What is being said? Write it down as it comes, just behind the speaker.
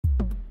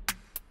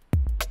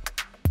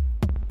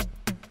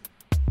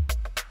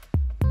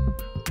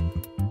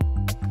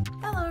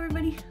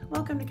Hi,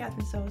 welcome to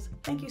Catherine Sews.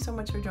 Thank you so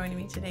much for joining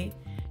me today.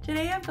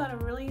 Today I've got a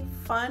really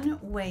fun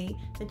way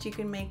that you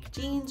can make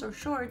jeans or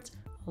shorts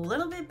a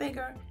little bit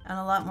bigger and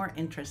a lot more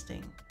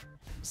interesting.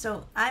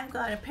 So I've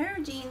got a pair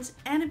of jeans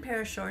and a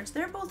pair of shorts.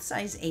 They're both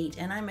size 8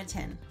 and I'm a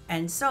 10.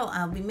 And so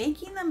I'll be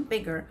making them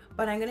bigger,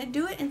 but I'm going to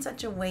do it in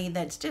such a way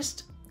that's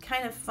just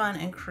kind of fun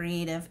and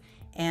creative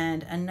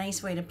and a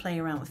nice way to play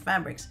around with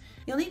fabrics.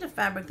 You'll need a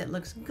fabric that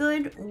looks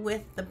good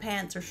with the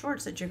pants or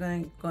shorts that you're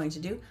going to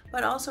do,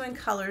 but also in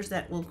colors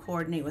that will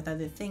coordinate with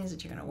other things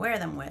that you're going to wear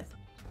them with.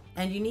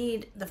 And you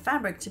need the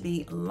fabric to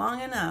be long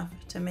enough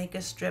to make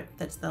a strip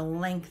that's the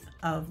length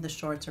of the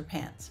shorts or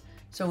pants.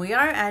 So we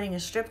are adding a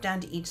strip down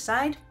to each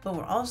side, but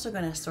we're also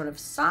going to sort of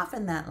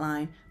soften that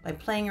line by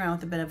playing around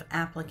with a bit of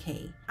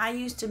applique. I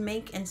used to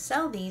make and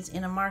sell these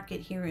in a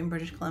market here in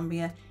British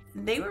Columbia.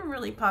 They were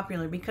really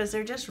popular because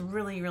they're just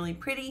really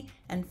pretty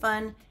and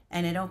fun,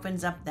 and it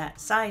opens up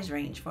that size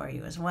range for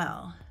you as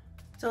well.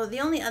 So the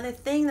only other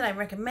thing that I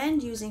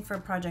recommend using for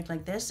a project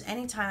like this,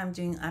 anytime I'm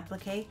doing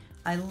applique,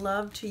 I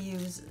love to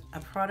use a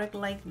product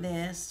like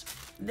this.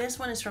 This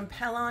one is from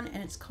Pellon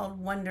and it's called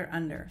Wonder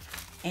Under.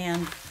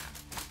 And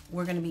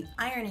we're going to be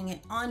ironing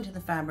it onto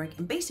the fabric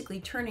and basically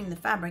turning the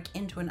fabric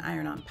into an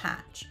iron-on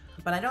patch.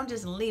 But I don't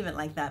just leave it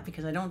like that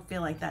because I don't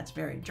feel like that's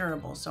very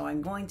durable. So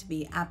I'm going to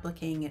be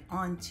appliquing it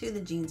onto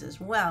the jeans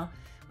as well.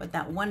 But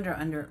that Wonder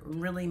Under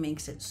really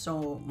makes it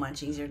so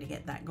much easier to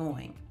get that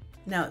going.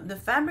 Now, the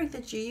fabric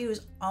that you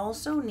use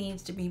also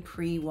needs to be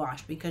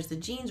pre-washed because the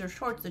jeans or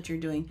shorts that you're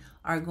doing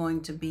are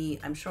going to be,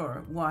 I'm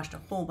sure, washed a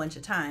whole bunch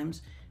of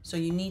times. So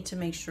you need to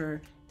make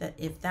sure that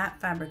if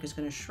that fabric is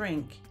going to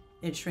shrink,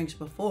 it shrinks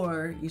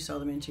before you sew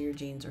them into your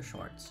jeans or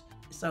shorts.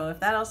 So if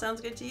that all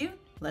sounds good to you,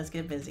 let's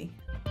get busy.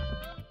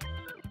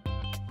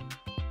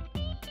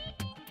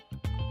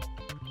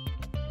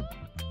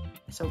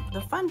 So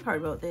the fun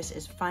part about this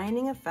is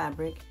finding a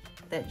fabric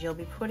that you'll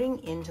be putting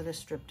into the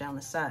strip down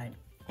the side.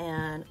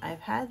 And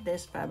I've had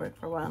this fabric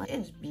for a while.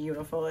 It's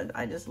beautiful and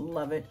I just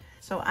love it.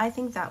 So I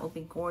think that will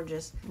be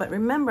gorgeous. But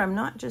remember, I'm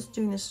not just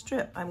doing the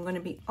strip. I'm going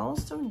to be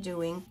also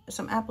doing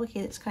some applique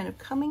that's kind of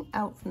coming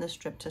out from the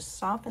strip to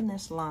soften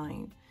this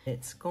line.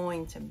 It's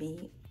going to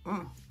be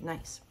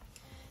nice.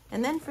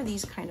 And then for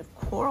these kind of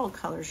coral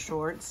color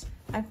shorts,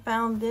 I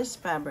found this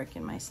fabric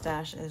in my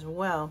stash as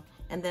well.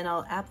 And then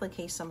I'll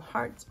applique some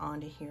hearts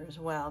onto here as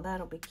well.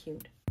 That'll be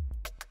cute.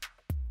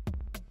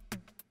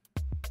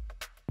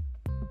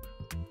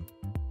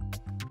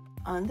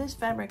 On this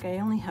fabric, I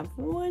only have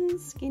one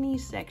skinny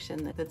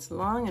section that's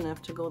long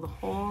enough to go the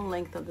whole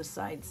length of the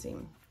side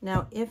seam.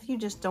 Now, if you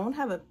just don't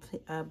have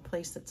a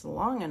place that's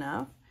long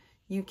enough,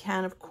 you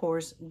can, of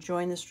course,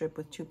 join the strip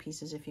with 2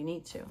 pieces if you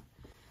need to.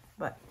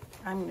 But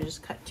I'm going to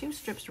just cut 2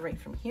 strips right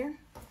from here.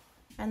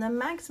 And the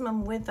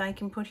maximum width I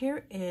can put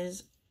here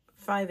is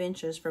 5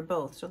 inches for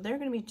both. So they're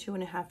going to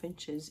be 2.5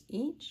 inches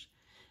each.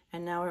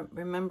 And now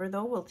remember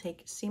though, we'll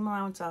take seam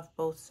allowance off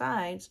both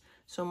sides.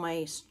 So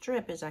my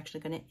strip is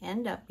actually going to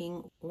end up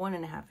being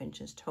 1.5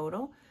 inches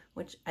total,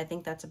 which I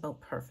think that's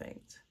about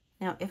perfect.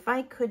 Now, if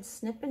I could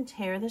snip and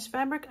tear this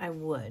fabric, I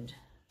would.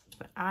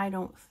 But I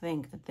don't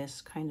think that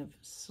this kind of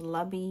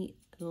slubby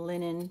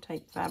linen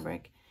type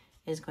fabric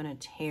is going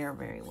to tear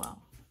very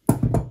well.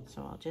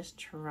 So I'll just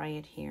try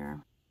it here.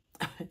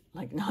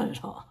 Like not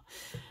at all.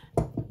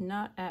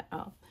 Not at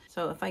all.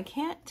 So if I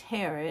can't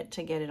tear it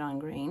to get it on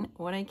grain,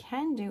 what I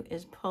can do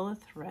is pull a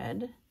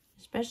thread,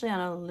 especially on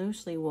a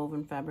loosely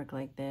woven fabric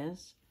like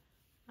this.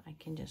 I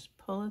can just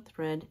pull a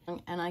thread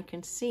and I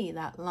can see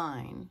that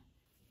line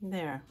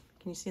there.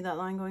 Can you see that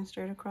line going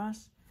straight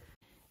across?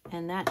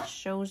 And that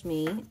shows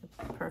me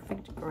the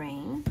perfect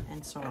grain.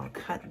 And so I'll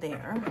cut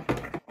there.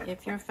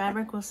 If your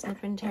fabric will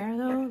snip and tear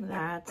though,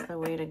 that's the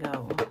way to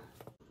go.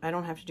 I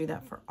don't have to do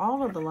that for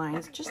all of the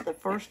lines, just the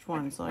first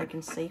one, so I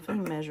can safely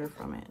measure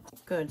from it.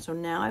 Good, so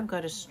now I've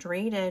got a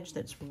straight edge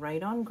that's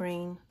right on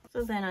grain.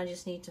 So then I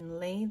just need to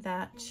lay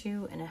that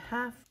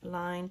 2.5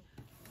 line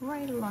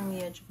right along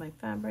the edge of my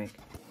fabric.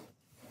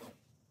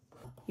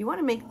 You want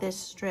to make this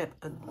strip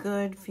a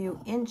good few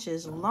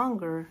inches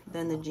longer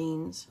than the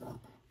jeans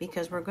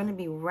because we're going to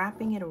be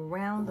wrapping it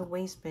around the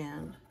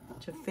waistband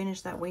to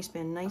finish that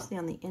waistband nicely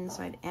on the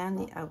inside and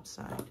the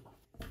outside.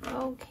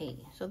 Okay,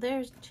 so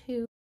there's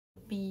 2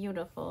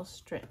 beautiful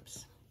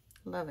strips.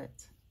 Love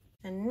it.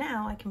 And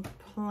now I can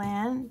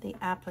plan the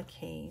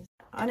appliques.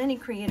 On any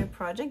creative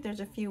project, there's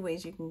a few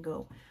ways you can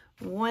go.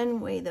 One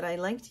way that I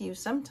like to use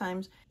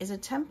sometimes is a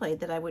template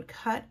that I would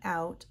cut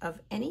out of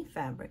any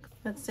fabric.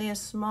 Let's say a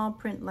small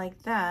print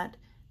like that,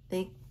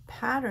 the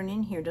pattern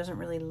in here doesn't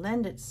really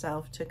lend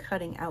itself to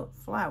cutting out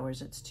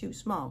flowers. It's too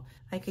small.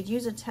 I could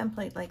use a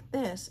template like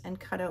this and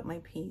cut out my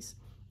piece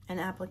and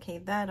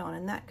applique that on,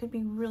 and that could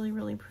be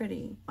really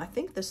pretty. I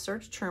think the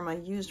search term I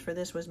used for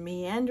this was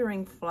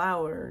meandering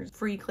flowers,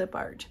 free clip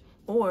art.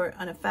 Or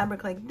on a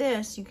fabric like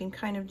this, you can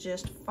kind of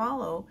just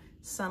follow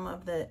some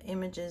of the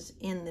images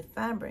in the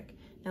fabric.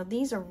 Now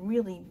these are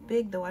really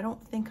big though. I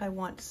don't think I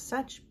want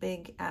such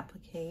big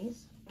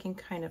appliques. I can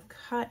kind of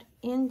cut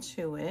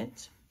into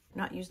it,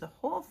 not use the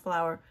whole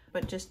flower,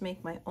 but just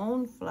make my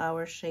own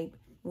flower shape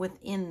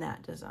within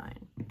that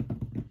design.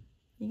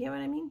 You get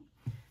what I mean?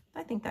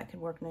 I think that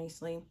could work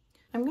nicely.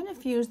 I'm going to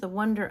fuse the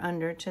Wonder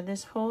Under to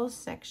this whole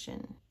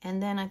section,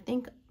 and then I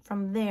think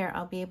from there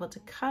I'll be able to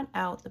cut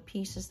out the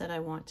pieces that I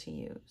want to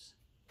use.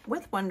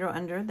 With Wonder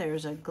Under,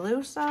 there's a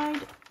glue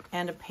side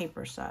and a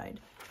paper side.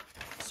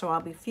 So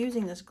I'll be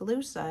fusing this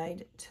glue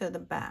side to the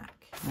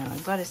back. Now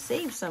I've got to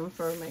save some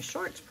for my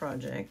shorts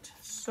project,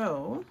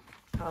 so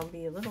I'll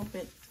be a little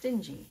bit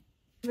stingy.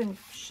 Even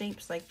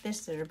shapes like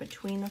this that are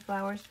between the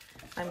flowers,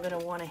 I'm going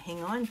to want to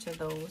hang on to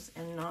those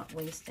and not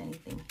waste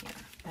anything here.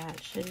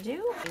 That should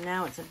do.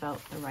 Now it's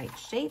about the right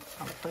shape.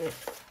 I'll put it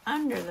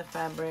under the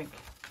fabric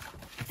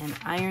and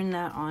iron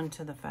that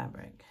onto the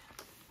fabric.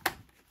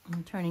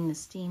 I'm turning the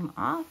steam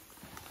off,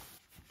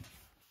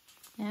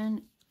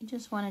 and you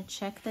just want to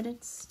check that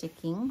it's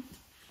sticking.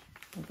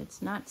 If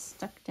it's not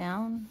stuck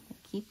down,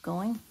 keep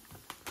going.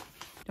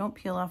 Don't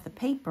peel off the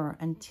paper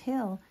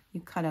until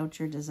you cut out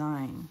your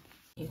design.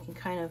 You can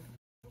kind of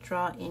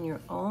draw in your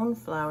own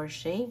flower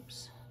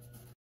shapes.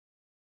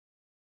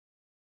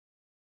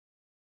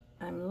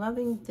 I'm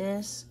loving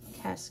this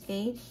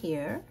cascade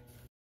here.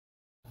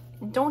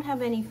 Don't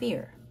have any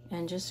fear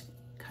and just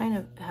kind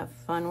of have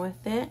fun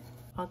with it.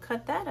 I'll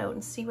cut that out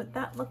and see what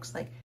that looks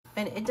like.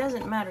 And it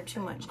doesn't matter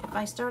too much. If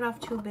I start off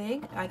too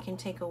big, I can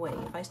take away.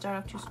 If I start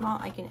off too small,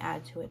 I can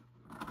add to it.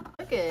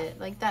 Look at it,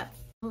 like that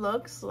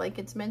looks like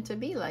it's meant to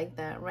be like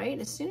that, right?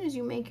 As soon as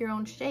you make your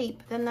own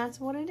shape, then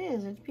that's what it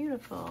is. It's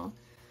beautiful.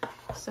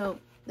 So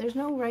there's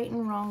no right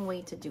and wrong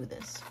way to do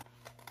this.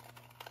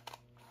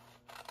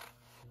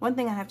 One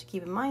thing I have to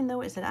keep in mind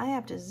though is that I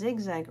have to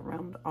zigzag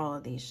around all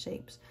of these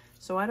shapes.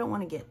 So I don't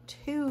want to get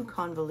too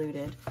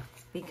convoluted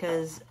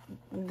because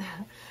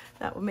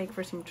that would make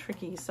for some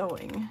tricky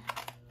sewing.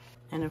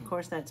 And of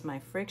course that's my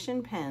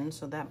friction pen,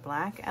 so that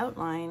black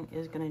outline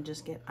is going to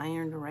just get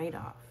ironed right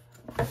off.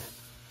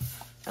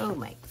 Oh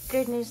my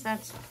goodness,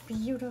 that's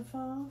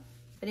beautiful.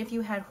 But if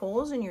you had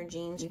holes in your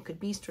jeans, you could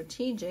be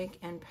strategic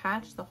and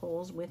patch the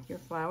holes with your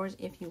flowers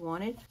if you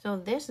wanted. So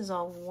this is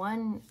all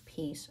one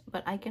piece,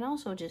 but I can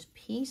also just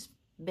piece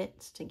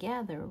bits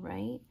together,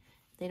 right?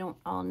 They don't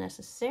all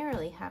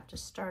necessarily have to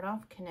start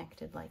off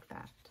connected like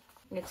that.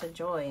 It's a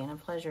joy and a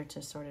pleasure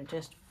to sort of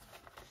just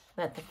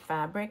let the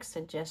fabric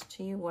suggest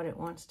to you what it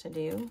wants to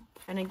do.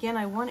 And again,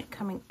 I want it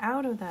coming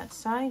out of that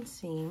side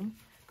seam,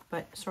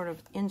 but sort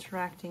of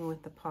interacting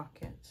with the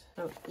pocket.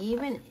 So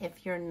even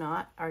if you're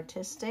not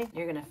artistic,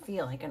 you're gonna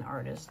feel like an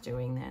artist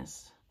doing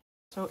this.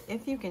 So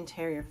if you can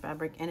tear your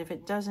fabric, and if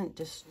it doesn't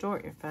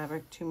distort your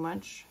fabric too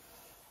much,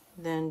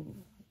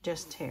 then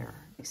just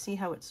tear. See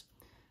how it's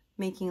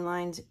making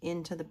lines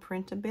into the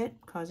print a bit,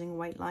 causing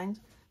white lines?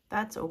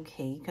 That's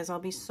okay, because I'll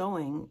be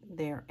sewing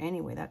there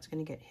anyway. That's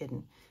gonna get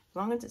hidden. As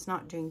long as it's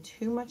not doing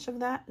too much of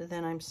that,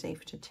 then I'm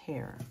safe to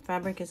tear.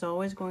 Fabric is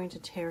always going to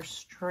tear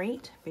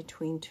straight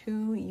between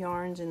two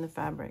yarns in the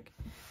fabric,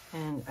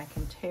 and I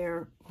can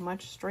tear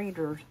much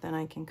straighter than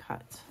I can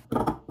cut.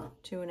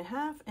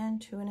 2.5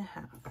 and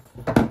 2.5.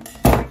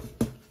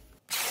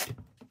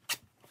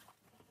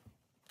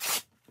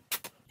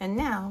 And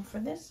now for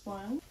this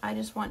one, I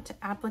just want to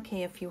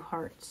applique a few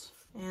hearts.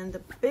 And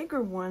the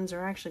bigger ones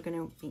are actually going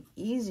to be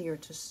easier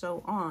to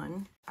sew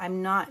on.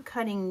 I'm not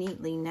cutting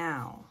neatly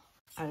now.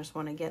 I just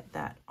want to get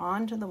that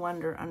onto the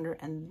Wonder Under,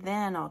 and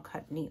then I'll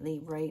cut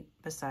neatly right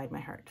beside my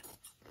heart.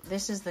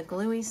 This is the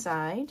gluey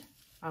side.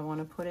 I want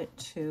to put it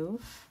to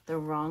the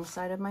wrong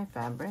side of my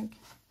fabric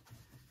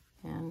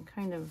and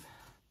kind of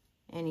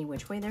any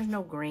which way. There's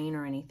no grain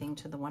or anything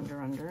to the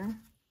Wonder Under.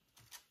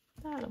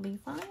 That'll be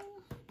fine.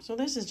 So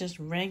this is just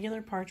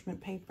regular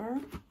parchment paper.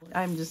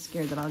 I'm just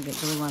scared that I'll get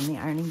glue on the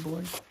ironing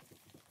board.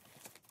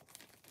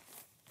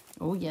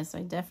 Oh yes,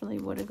 I definitely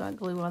would have got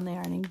glue on the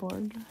ironing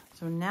board.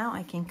 So now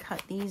I can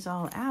cut these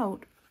all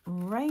out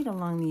right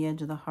along the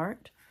edge of the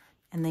heart,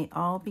 and they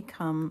all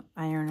become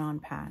iron-on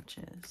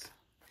patches.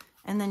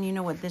 And then you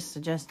know what this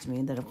suggests to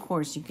me, that of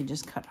course you could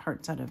just cut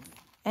hearts out of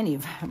any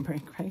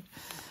fabric, right?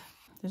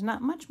 There's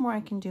not much more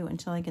I can do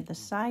until I get the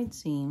side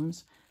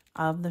seams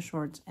of the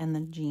shorts and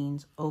the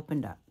jeans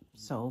opened up.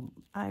 So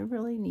I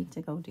really need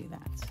to go do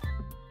that.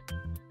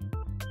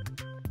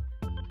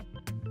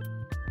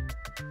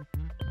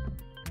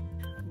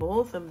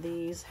 Both of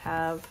these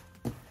have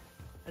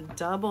a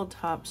double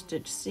top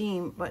stitch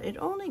seam, but it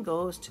only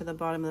goes to the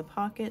bottom of the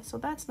pocket, so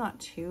that's not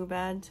too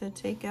bad to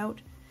take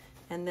out.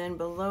 And then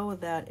below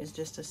that is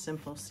just a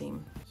simple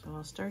seam. So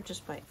I'll start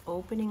just by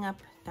opening up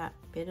that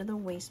bit of the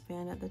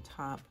waistband at the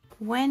top.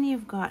 When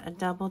you've got a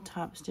double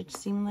top stitch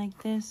seam like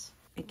this,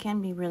 it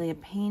can be really a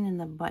pain in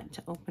the butt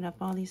to open up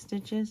all these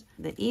stitches.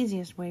 The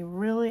easiest way,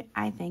 really,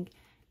 I think,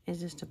 is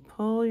just to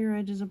pull your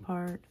edges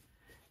apart,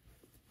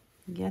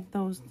 get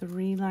those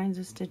 3 lines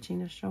of stitching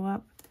to show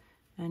up,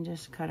 and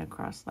just cut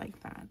across like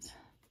that.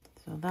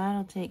 So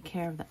that'll take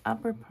care of the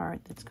upper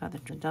part that's got the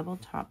double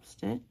top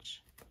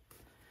stitch.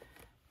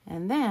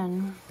 And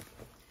then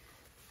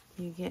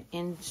you get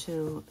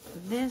into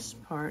this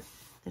part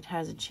that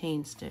has a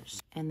chain stitch,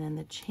 and then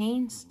the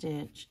chain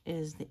stitch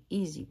is the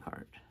easy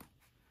part.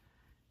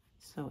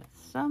 So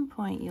at some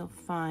point you'll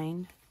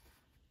find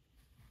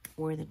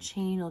where the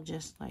chain will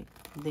just like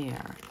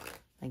there.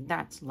 Like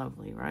that's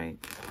lovely, right?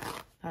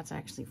 That's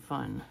actually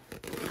fun.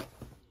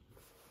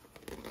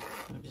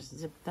 So just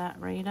zip that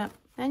right up.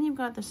 Then you've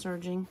got the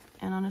serging,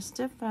 and on a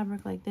stiff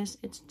fabric like this,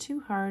 it's too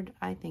hard,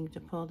 I think, to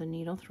pull the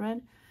needle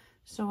thread.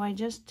 So I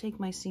just take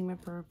my seam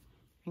ripper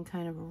and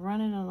kind of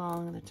run it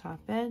along the top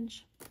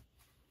edge,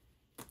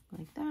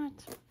 like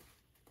that.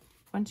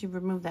 Once you've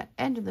removed that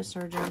edge of the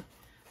serger,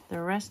 the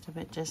rest of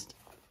it just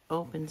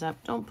opens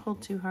up. Don't pull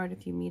too hard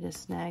if you meet a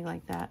snag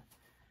like that.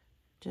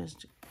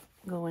 Just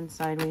go in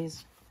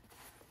sideways,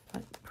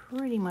 but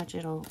pretty much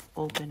it'll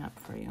open up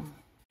for you.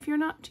 If you're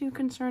not too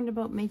concerned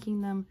about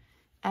making them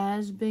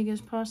as big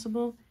as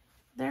possible,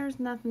 there's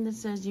nothing that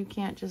says you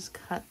can't just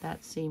cut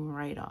that seam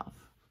right off,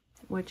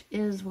 which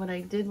is what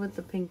I did with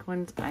the pink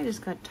ones. I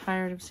just got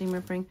tired of seam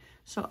ripping,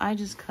 so I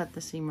just cut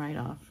the seam right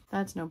off.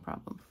 That's no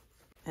problem.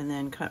 And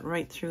then cut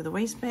right through the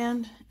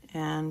waistband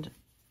and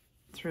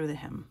through the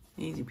hem.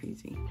 Easy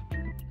peasy.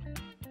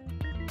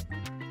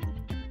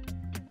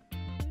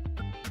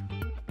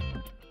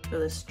 So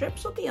the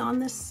strips will be on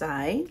the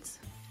sides.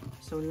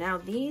 So now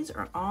these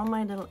are all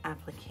my little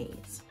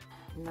appliques.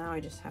 Now I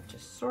just have to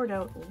sort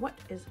out what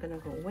is gonna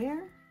go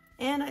where.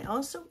 And I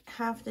also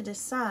have to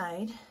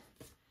decide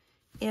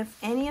if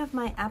any of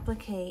my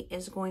applique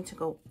is going to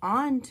go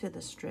onto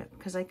the strip,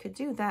 because I could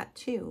do that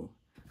too.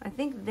 I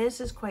think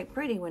this is quite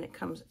pretty when it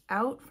comes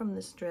out from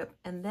the strip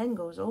and then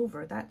goes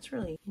over. That's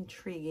really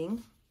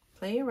intriguing.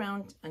 Play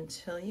around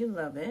until you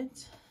love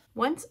it.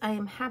 Once I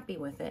am happy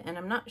with it, and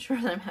I'm not sure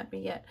that I'm happy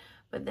yet,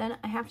 but then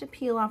I have to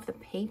peel off the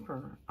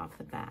paper off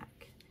the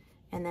back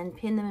and then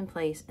pin them in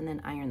place and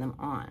then iron them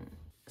on.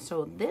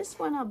 So this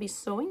one I'll be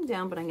sewing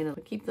down, but I'm gonna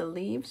keep the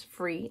leaves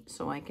free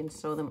so I can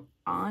sew them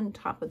on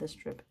top of the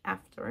strip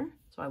after.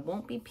 So I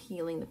won't be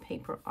peeling the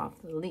paper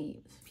off the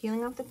leaves.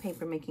 Peeling off the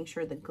paper, making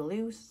sure the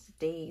glue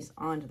stays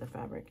onto the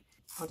fabric.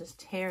 I'll just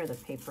tear the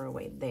paper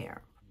away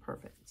there.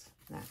 Perfect.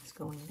 That's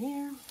going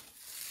there.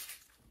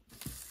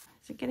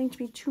 Is it getting to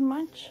be too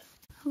much?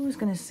 Who's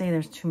gonna say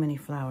there's too many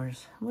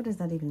flowers? What does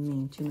that even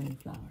mean, too many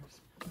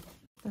flowers?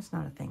 That's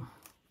not a thing.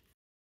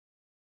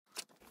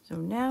 So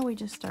now we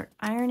just start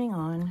ironing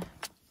on.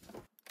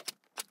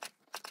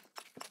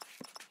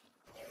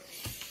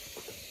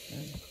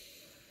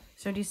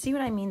 So do you see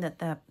what I mean? That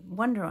the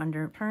Wonder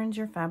Under turns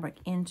your fabric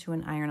into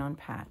an iron-on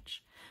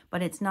patch,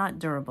 but it's not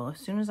durable. As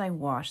soon as I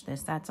wash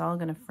this, that's all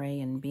gonna fray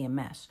and be a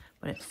mess,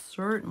 but it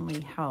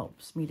certainly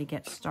helps me to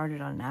get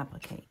started on an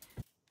applique.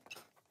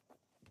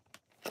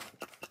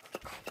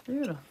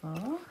 Beautiful.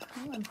 Oh,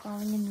 I'm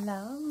falling in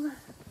love.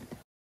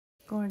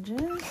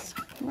 Gorgeous,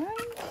 right?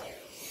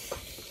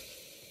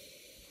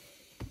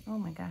 Oh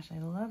my gosh, I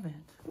love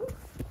it.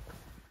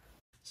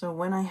 So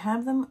when I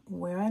have them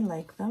where I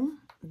like them,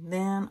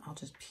 then I'll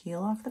just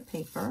peel off the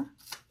paper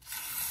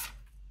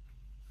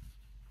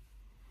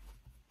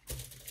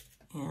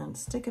and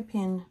stick a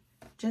pin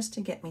just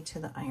to get me to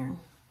the iron.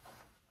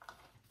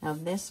 Now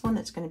this one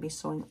that's going to be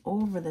sewing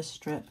over the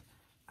strip,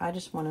 I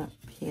just want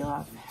to peel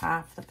off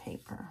half the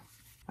paper.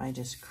 I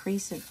just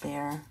crease it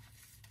there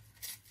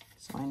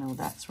so I know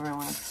that's where I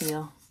want to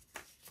peel.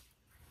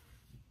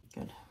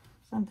 Good.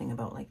 Something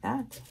about like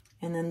that.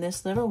 And then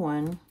this little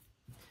one,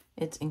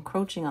 it's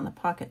encroaching on the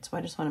pocket, so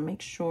I just want to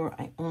make sure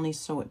I only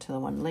sew it to the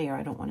one layer.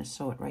 I don't want to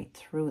sew it right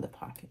through the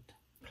pocket.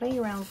 Play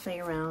around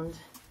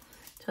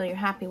till you're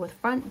happy with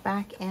front,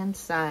 back, and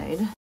side.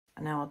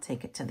 And now I'll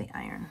take it to the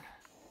iron.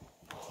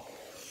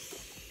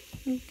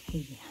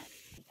 Okay.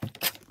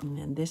 And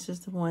then this is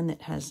the one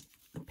that has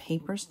the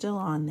paper still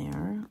on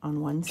there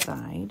on one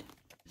side.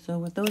 So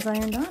with those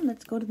ironed on,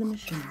 let's go to the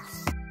machine.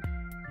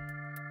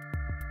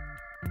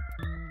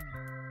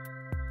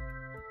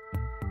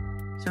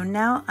 So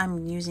now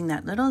I'm using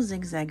that little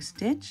zigzag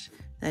stitch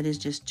that is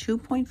just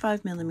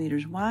 2.5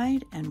 millimeters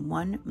wide and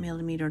 1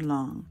 millimeter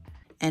long,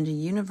 and a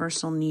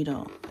universal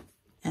needle.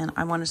 And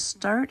I want to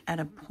start at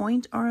a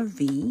point or a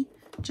V,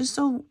 just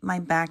so my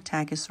back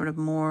tack is sort of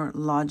more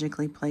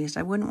logically placed.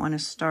 I wouldn't want to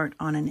start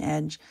on an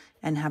edge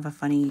and have a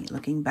funny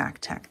looking back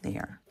tack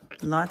there.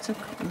 Lots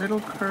of little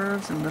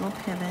curves and little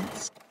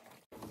pivots.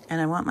 And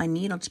I want my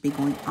needle to be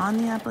going on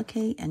the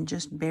applique and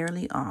just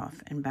barely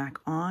off, and back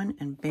on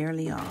and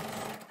barely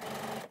off.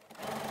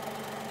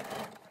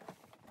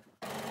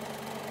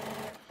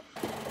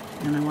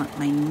 And I want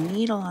my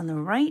needle on the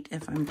right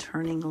if I'm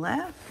turning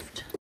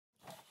left.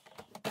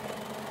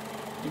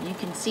 And you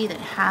can see that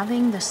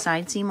having the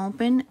side seam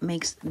open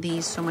makes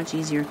these so much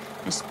easier,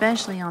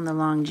 especially on the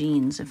long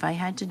jeans. If I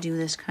had to do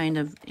this kind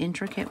of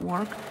intricate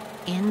work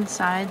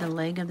inside the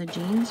leg of the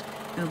jeans,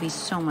 it would be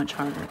so much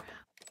harder.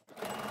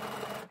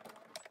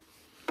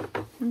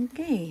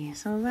 Okay,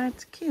 so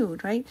that's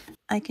cute, right?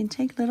 I can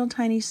take little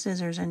tiny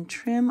scissors and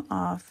trim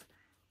off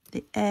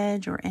the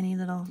edge or any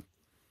little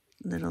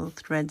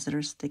threads that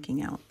are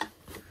sticking out.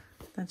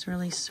 That's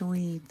really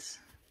sweet.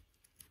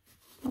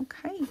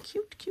 Okay,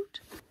 cute, cute.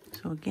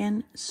 So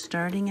again,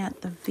 starting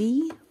at the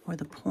V or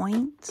the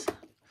point,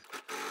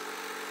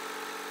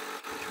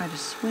 try to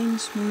swing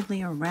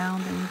smoothly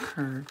around any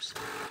curves.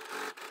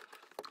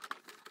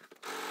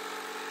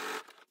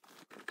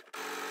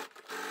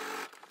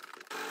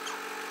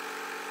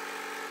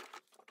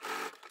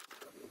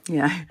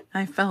 Yeah,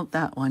 I felt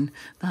that one,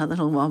 that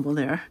little wobble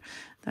there.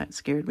 That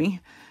scared me.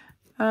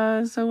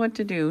 So what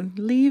to do?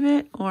 Leave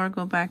it or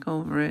go back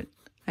over it?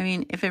 I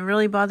mean, if it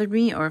really bothered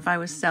me or if I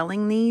was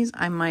selling these,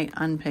 I might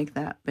unpick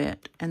that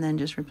bit and then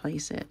just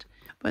replace it.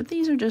 But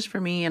these are just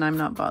for me and I'm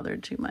not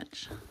bothered too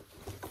much.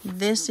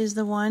 This is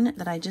the one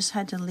that I just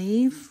had to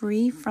leave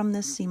free from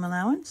the seam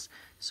allowance.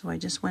 So I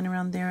just went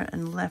around there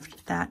and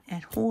left that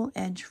whole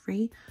edge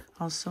free.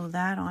 I'll sew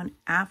that on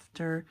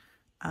after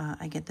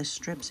I get the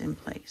strips in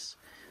place.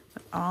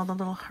 But all the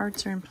little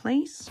hearts are in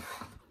place.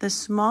 The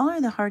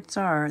smaller the hearts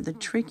are, the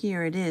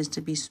trickier it is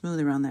to be smooth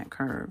around that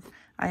curve.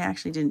 I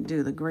actually didn't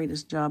do the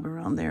greatest job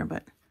around there,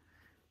 but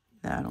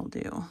that'll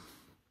do.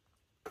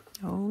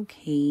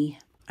 Okay,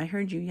 I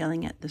heard you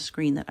yelling at the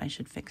screen that I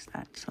should fix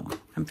that, so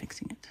I'm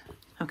fixing it.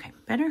 Okay,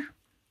 better?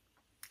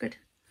 Good.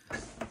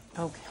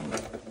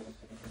 Okay,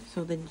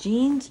 so the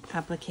jeans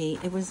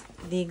applique, it was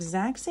the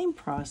exact same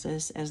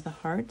process as the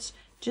hearts,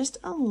 just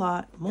a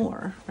lot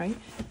more, right?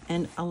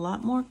 And a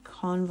lot more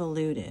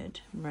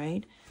convoluted,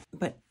 right?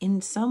 But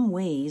in some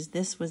ways,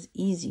 this was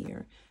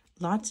easier.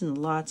 Lots and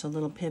lots of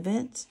little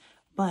pivots,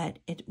 but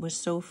it was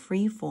so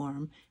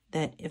free-form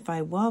that if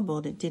I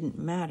wobbled, it didn't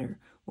matter.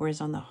 Whereas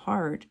on the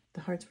hearts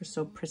were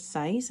so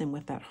precise, and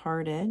with that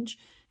hard edge,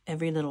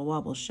 every little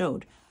wobble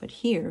showed. But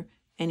here,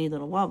 any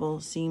little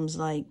wobble seems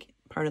like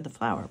part of the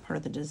flower, part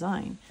of the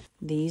design.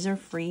 These are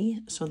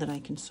free so that I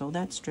can sew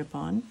that strip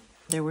on.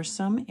 There were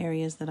some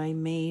areas that I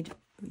made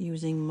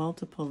using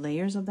multiple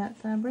layers of that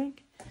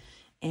fabric.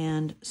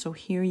 And so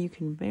here you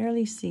can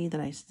barely see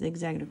that I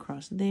zigzagged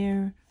across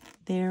there,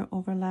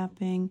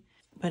 overlapping,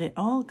 but it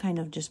all kind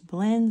of just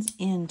blends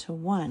into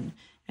one.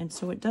 And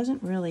so it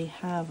doesn't really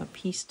have a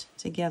pieced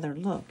together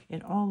look.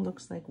 It all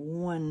looks like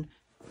one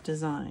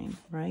design,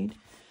 right?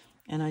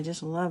 And I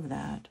just love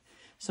that.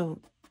 So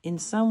in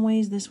some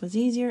ways this was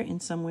easier, in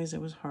some ways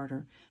it was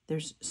harder.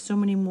 There's so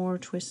many more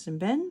twists and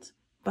bends,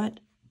 but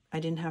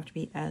I didn't have to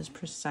be as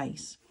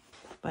precise.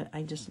 But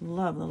I just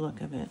love the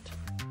look of it.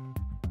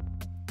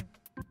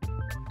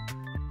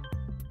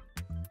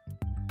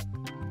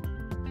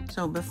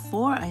 So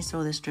before I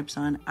sew the strips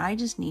on, I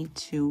just need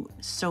to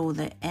sew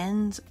the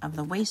ends of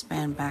the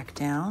waistband back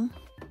down,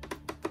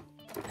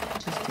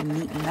 just to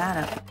neaten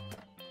that up.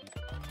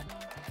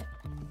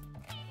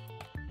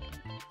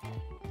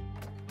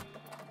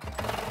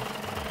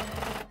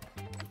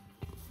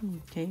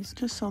 Okay, so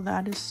just so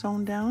that is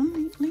sewn down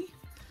neatly.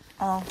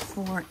 All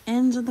four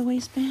ends of the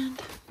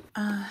waistband.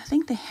 I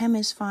think the hem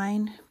is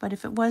fine, but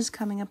if it was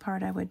coming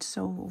apart, I would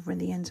sew over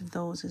the ends of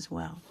those as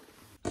well.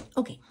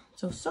 Okay,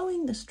 so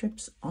sewing the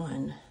strips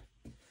on.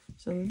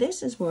 So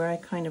this is where I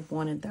kind of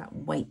wanted that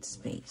white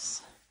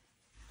space.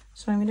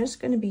 So I'm just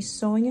going to be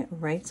sewing it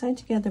right side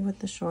together with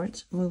the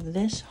shorts. Move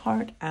this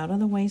heart out of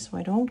the way so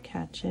I don't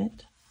catch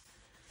it.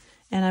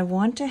 And I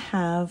want to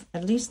have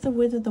at least the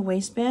width of the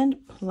waistband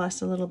plus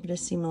a little bit of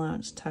seam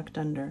allowance tucked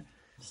under.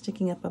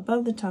 Sticking up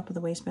above the top of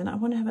the waistband, I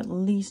want to have at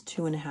least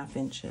 2.5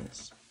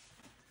 inches.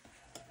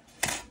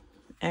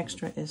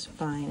 Extra is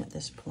fine at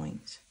this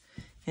point.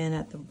 And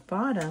at the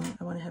bottom,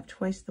 I want to have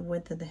twice the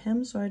width of the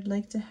hem, so I'd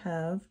like to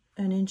have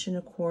 1.25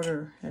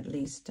 inches at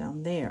least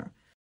down there.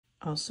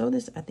 I'll sew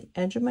this at the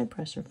edge of my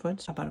presser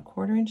foot, so about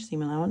 1/4 inch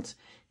seam allowance,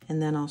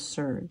 and then I'll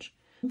serge.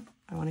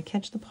 I want to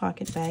catch the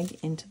pocket bag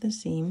into the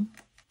seam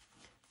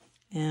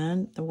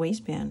and the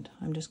waistband.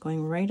 I'm just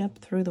going right up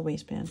through the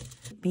waistband.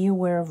 Be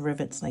aware of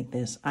rivets like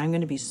this. I'm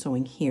going to be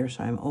sewing here,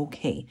 so I'm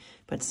okay,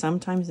 but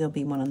sometimes there'll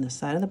be one on the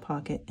side of the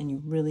pocket, and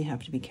you really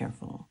have to be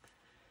careful.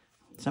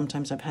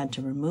 Sometimes I've had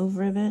to remove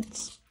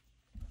rivets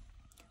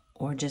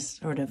or just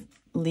sort of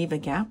leave a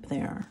gap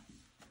there.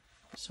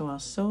 So I'll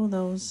sew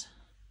those.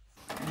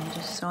 I'm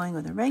just sewing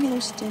with a regular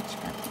stitch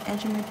at the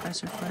edge of my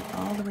presser foot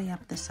all the way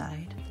up the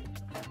side.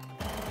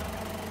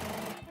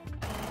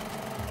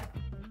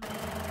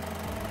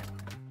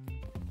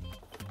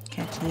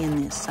 Catching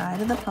in the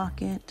side of the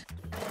pocket,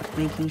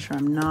 making sure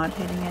I'm not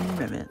hitting any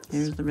rivets.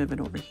 There's the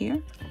rivet over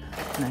here,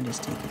 and I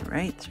just take it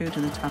right through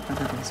to the top of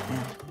the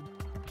waistband.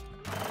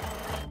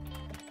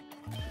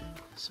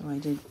 So I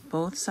did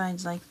both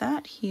sides like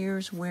that.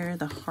 Here's where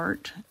the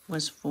heart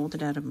was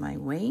folded out of my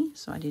way,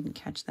 so I didn't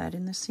catch that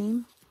in the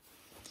seam.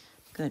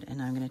 Good,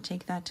 and I'm going to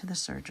take that to the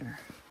serger.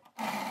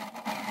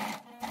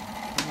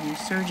 When you're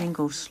serging,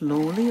 go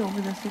slowly over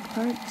the thick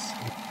parts.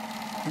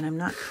 And I'm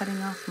not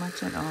cutting off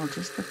much at all,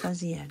 just the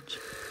fuzzy edge.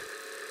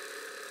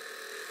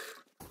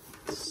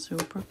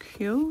 Super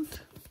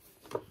cute.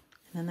 And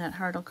then that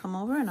heart will come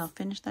over and I'll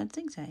finish that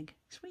zigzag.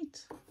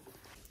 Sweet.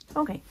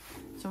 Okay,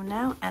 so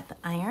now at the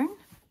iron,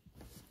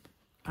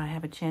 I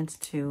have a chance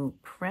to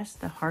press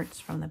the hearts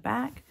from the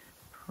back,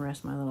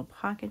 press my little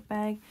pocket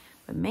bag,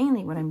 but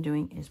mainly what I'm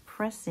doing is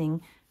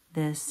pressing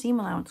the seam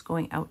allowance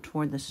going out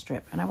toward the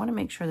strip. And I want to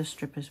make sure the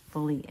strip is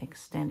fully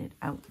extended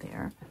out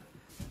there.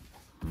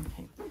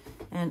 Okay,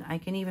 and I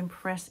can even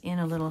press in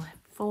a little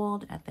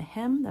fold at the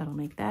hem. That'll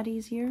make that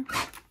easier.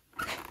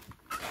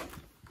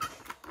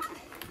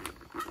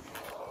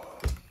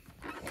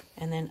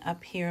 And then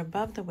up here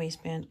above the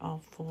waistband, I'll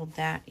fold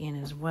that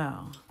in as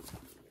well.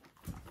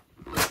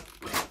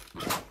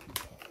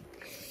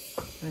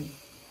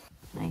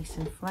 nice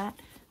and flat.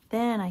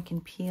 Then I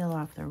can peel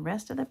off the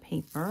rest of the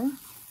paper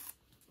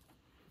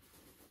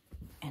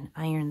and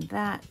iron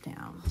that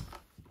down.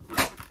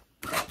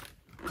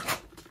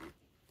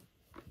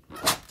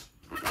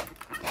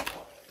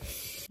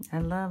 I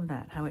love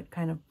that, how it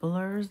kind of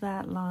blurs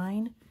that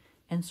line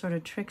and sort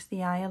of tricks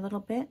the eye a little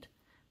bit.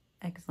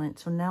 Excellent.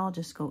 So now I'll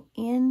just go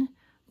in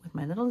with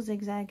my little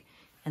zigzag,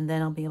 and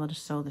then I'll be able to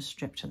sew the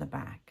strip to the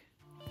back.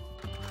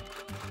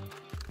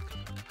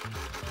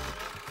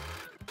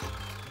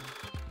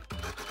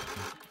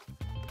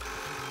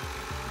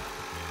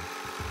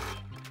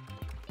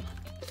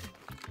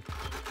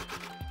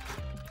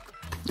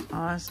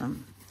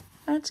 Awesome.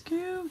 That's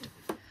cute.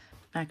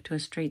 Back to a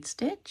straight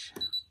stitch.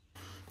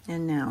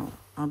 And now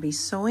I'll be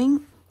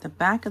sewing the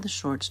back of the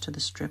shorts to the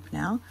strip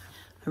now.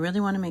 I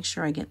really want to make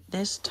sure I get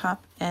this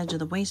top edge of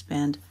the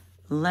waistband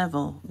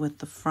level with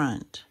the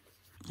front.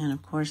 And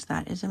of course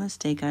that is a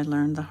mistake I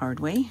learned the hard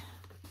way.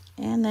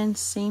 And then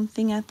same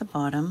thing at the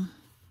bottom.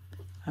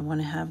 I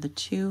want to have the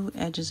two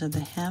edges of the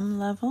hem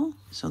level.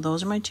 So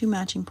those are my two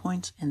matching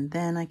points, and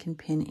then I can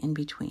pin in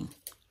between.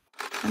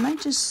 I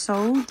might just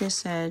sew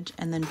this edge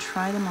and then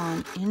try them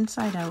on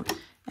inside out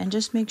and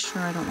just make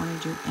sure I don't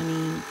want to do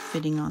any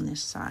fitting on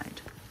this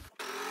side.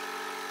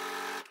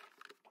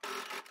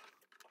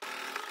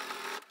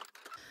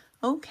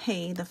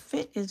 Okay, the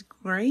fit is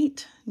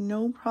great.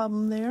 No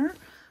problem there.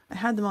 I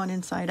had them on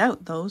inside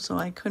out though, so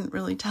I couldn't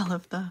really tell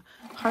if the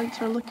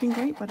hearts are looking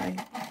great, but I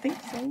think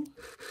so.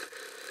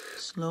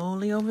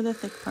 Slowly over the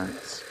thick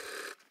parts.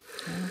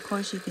 And of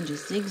course you can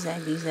just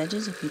zigzag these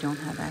edges if you don't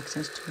have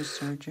access to a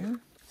serger.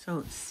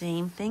 So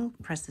same thing,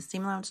 press the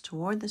seam allowance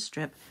toward the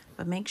strip,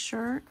 but make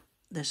sure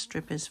the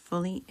strip is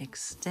fully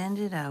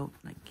extended out.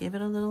 Like give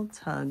it a little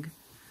tug.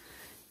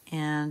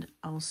 And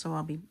also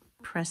I'll be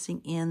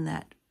pressing in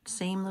that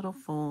same little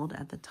fold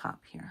at the top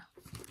here.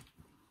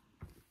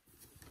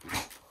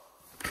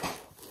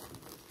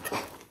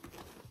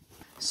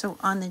 So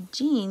on the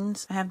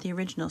jeans, I have the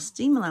original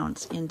seam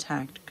allowance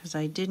intact because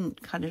I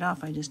didn't cut it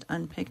off. I just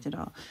unpicked it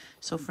all.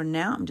 So for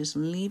now, I'm just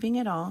leaving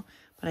it all,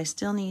 but I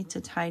still need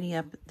to tidy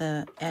up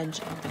the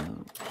edge of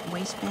the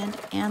waistband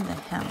and the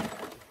hem.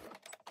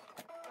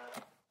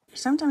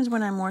 Sometimes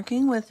when I'm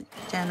working with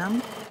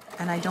denim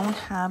and I don't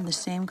have the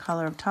same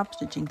color of top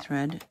stitching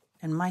thread,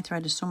 and my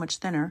thread is so much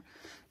thinner,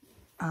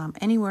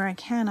 anywhere I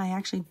can, I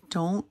actually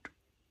don't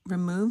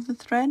remove the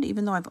thread.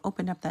 Even though I've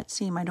opened up that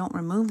seam, I don't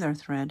remove their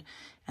thread,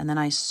 and then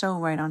I sew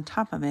right on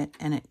top of it,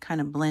 and it kind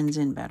of blends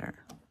in better.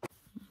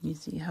 You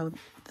see how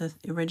the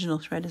original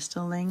thread is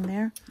still laying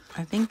there?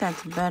 I think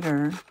that's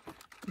better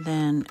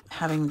than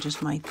having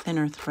just my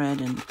thinner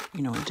thread and,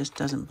 you know, it just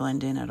doesn't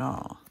blend in at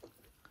all.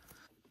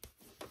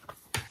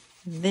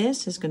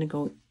 This is going to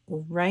go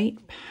right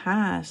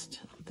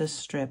past the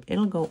strip.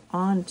 It'll go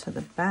onto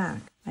the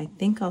back. I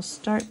think I'll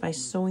start by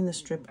sewing the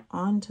strip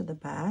onto the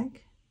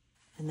back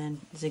and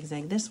then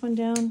zigzag this one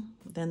down,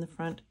 then the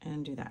front,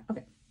 and do that.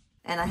 Okay.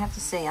 And I have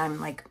to say, I'm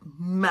like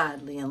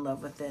madly in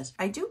love with this.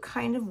 I do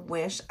kind of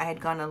wish I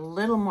had gone a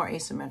little more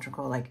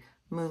asymmetrical, like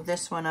move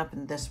this one up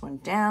and this one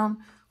down.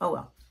 Oh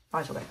well,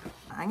 by the way,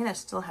 I'm gonna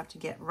still have to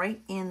get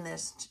right in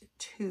this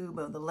tube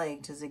of the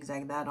leg to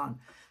zigzag that on.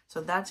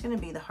 So that's gonna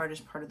be the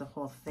hardest part of the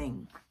whole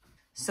thing.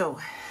 So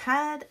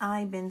had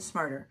I been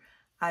smarter,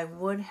 I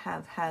would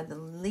have had the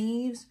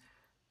leaves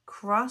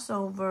cross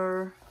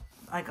over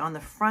like on the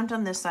front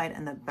on this side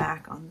and the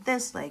back on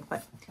this leg,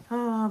 but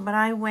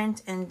I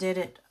went and did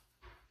it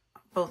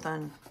both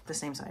on the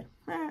same side.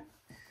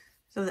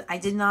 So I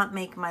did not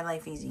make my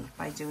life easy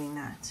by doing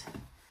that.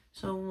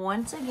 So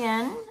once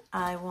again,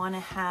 I want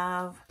to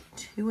have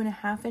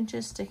 2.5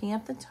 inches sticking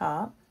up the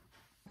top.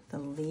 The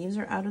leaves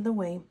are out of the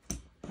way,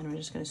 and we're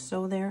just going to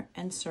sew there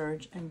and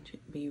serge and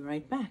be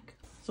right back.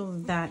 So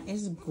that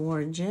is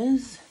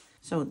gorgeous.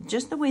 So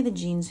just the way the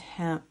jeans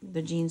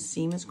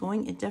seam is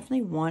going, it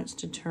definitely wants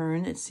to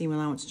turn its seam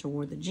allowance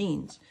toward the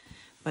jeans.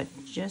 But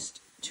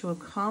just to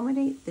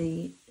accommodate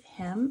the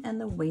hem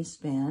and the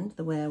waistband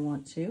the way I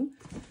want to,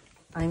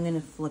 I'm going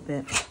to flip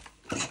it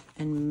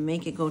and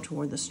make it go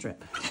toward the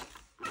strip.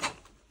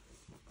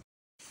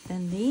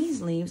 Then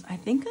these leaves, I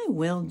think I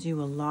will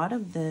do a lot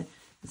of the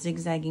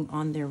zigzagging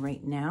on there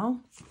right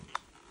now,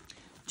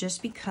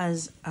 just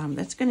because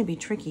that's going to be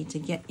tricky to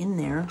get in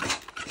there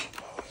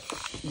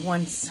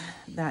once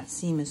that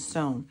seam is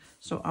sewn.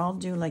 So I'll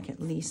do like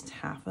at least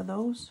half of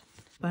those,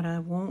 but I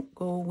won't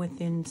go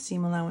within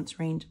seam allowance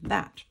range of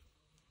that.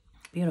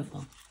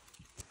 Beautiful.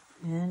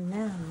 And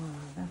now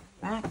the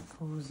back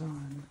goes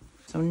on.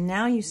 So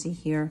now you see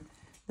here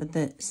that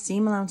the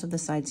seam allowance of the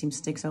side seam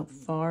sticks out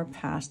far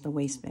past the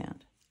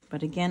waistband.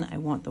 But again, I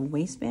want the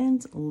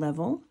waistbands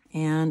level,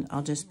 and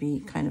I'll just be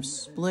kind of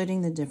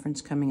splitting the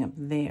difference coming up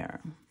there.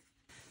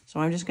 So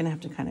I'm just gonna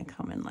have to kind of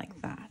come in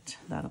like that.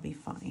 That'll be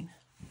fine.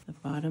 The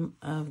bottom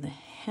of the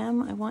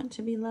hem I want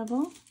to be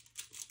level,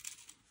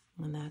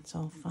 and that's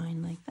all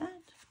fine like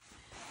that.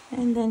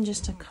 And then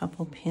just a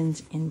couple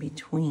pins in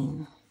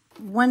between.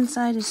 One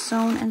side is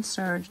sewn and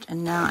serged,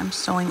 and now I'm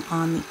sewing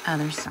on the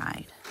other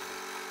side.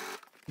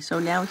 So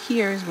now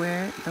here's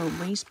where the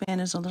waistband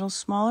is a little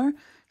smaller.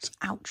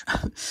 Ouch.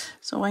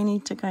 So I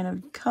need to kind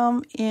of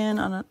come in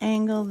on an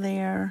angle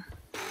there.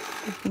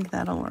 I think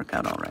that'll work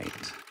out all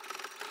right.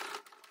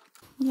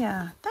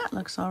 Yeah, that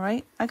looks all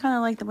right. I kind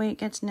of like the way it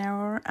gets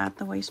narrower at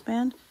the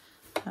waistband.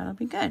 That'll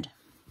be good.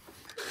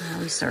 Now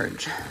we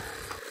serge.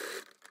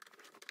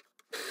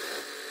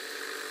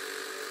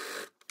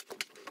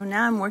 So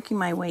now I'm working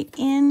my way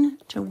in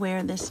to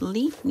where this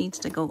leaf needs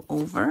to go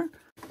over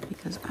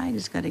because I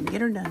just got to get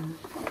her done.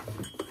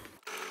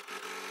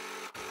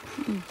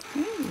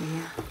 Okay.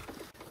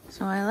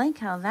 So I like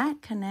how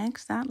that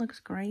connects. That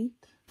looks great.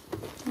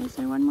 Is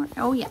there one more?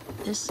 Oh yeah,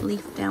 this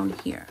leaf down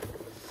here.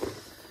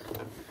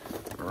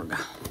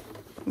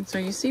 And so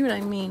you see what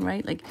I mean,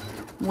 right? Like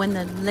when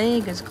the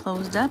leg is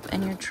closed up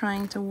and you're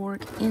trying to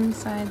work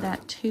inside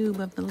that tube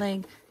of the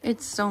leg,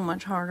 it's so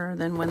much harder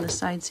than when the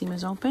side seam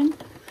is open.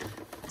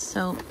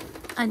 So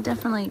I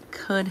definitely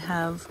could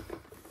have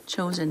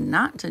chosen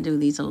not to do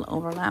these little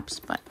overlaps,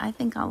 but I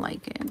think I'll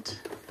like it.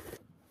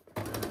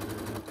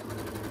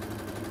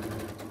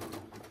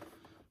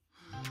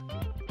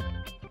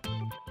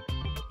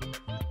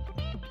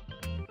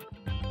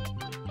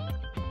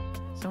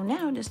 So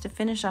now just to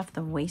finish off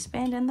the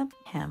waistband and the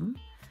hem.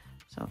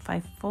 So if I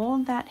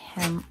fold that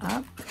hem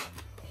up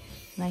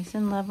nice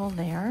and level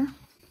there,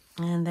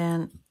 and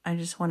then I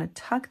just want to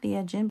tuck the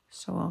edge in.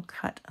 So I'll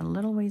cut a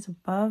little ways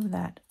above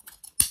that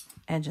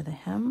edge of the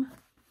hem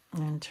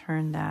and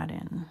turn that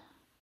in.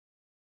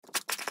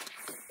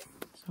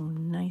 So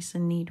nice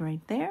and neat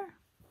right there.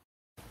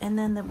 And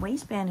then the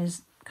waistband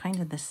is kind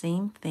of the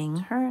same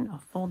thing. And I'll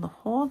fold the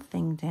whole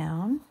thing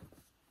down,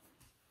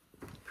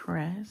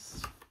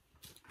 press.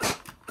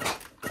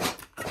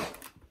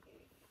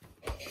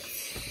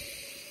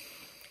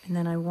 And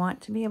then I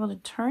want to be able to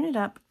turn it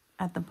up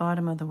at the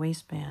bottom of the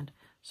waistband.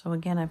 So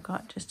again, I've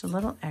got just a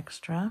little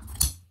extra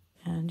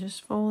and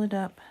just fold it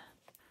up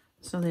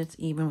so that it's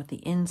even with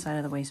the inside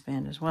of the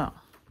waistband as well.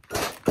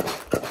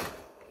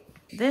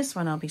 This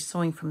one I'll be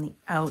sewing from the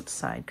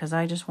outside because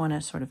I just want to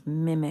sort of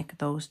mimic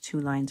those two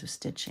lines of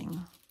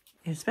stitching.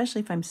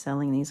 Especially if I'm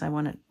selling these, I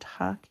want to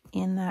tuck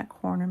in that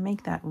corner,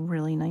 make that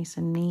really nice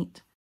and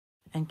neat,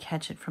 and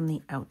catch it from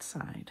the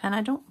outside. And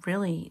I don't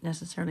really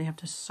necessarily have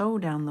to sew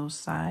down those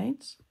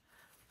sides.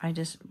 I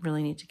just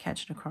really need to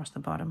catch it across the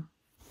bottom.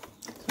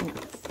 So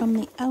from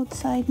the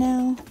outside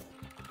now.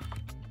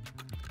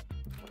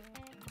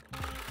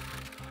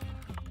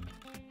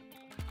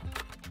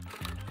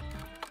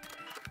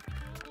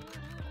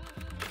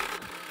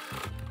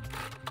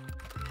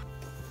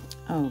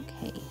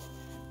 Okay,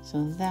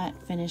 so that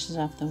finishes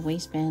off the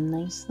waistband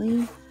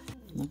nicely.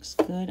 Looks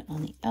good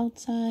on the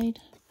outside,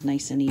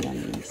 nice and neat on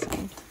the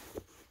inside.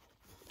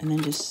 And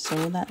then just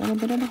sew that little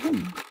bit of the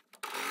hem.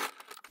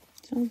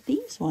 So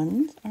these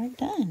ones are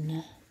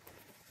done.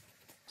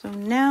 So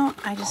now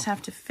I just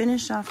have to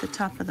finish off the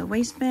top of the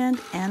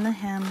waistband and the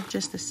hem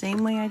just the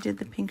same way I did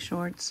the pink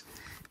shorts,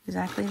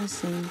 exactly the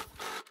same.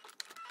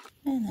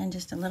 And then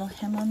just a little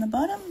hem on the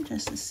bottom,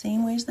 just the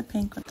same way as the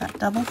pink with that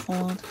double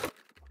fold.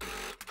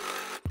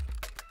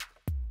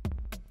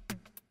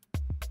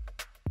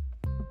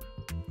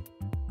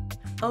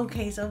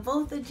 Okay, so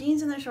both the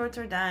jeans and the shorts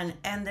are done,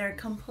 and they're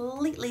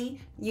completely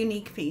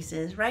unique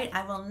pieces, right?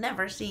 I will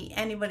never see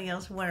anybody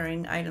else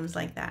wearing items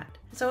like that.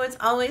 So it's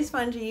always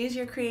fun to use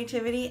your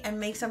creativity and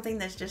make something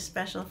that's just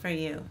special for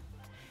you.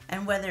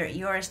 And whether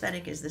your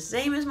aesthetic is the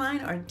same as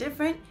mine or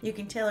different, you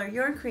can tailor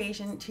your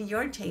creation to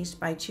your taste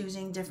by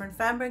choosing different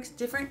fabrics,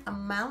 different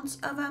amounts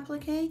of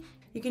applique.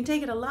 You can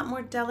take it a lot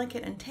more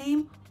delicate and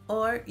tame,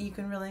 or you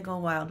can really go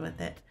wild with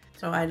it.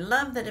 So I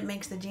love that it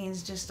makes the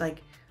jeans just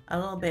like a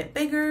little bit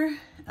bigger,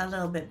 a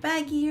little bit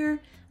baggier,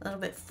 a little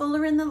bit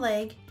fuller in the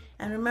leg.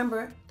 And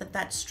remember that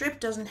that strip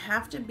doesn't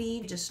have to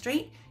be just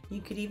straight. You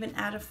could even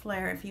add a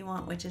flare if you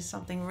want, which is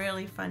something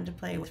really fun to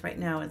play with right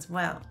now as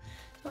well.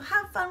 So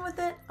have fun with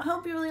it. I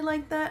hope you really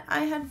like that. I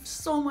had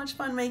so much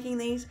fun making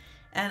these,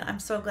 and I'm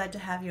so glad to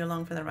have you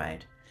along for the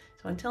ride.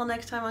 So until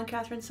next time on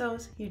Catherine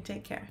Sews, you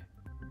take care.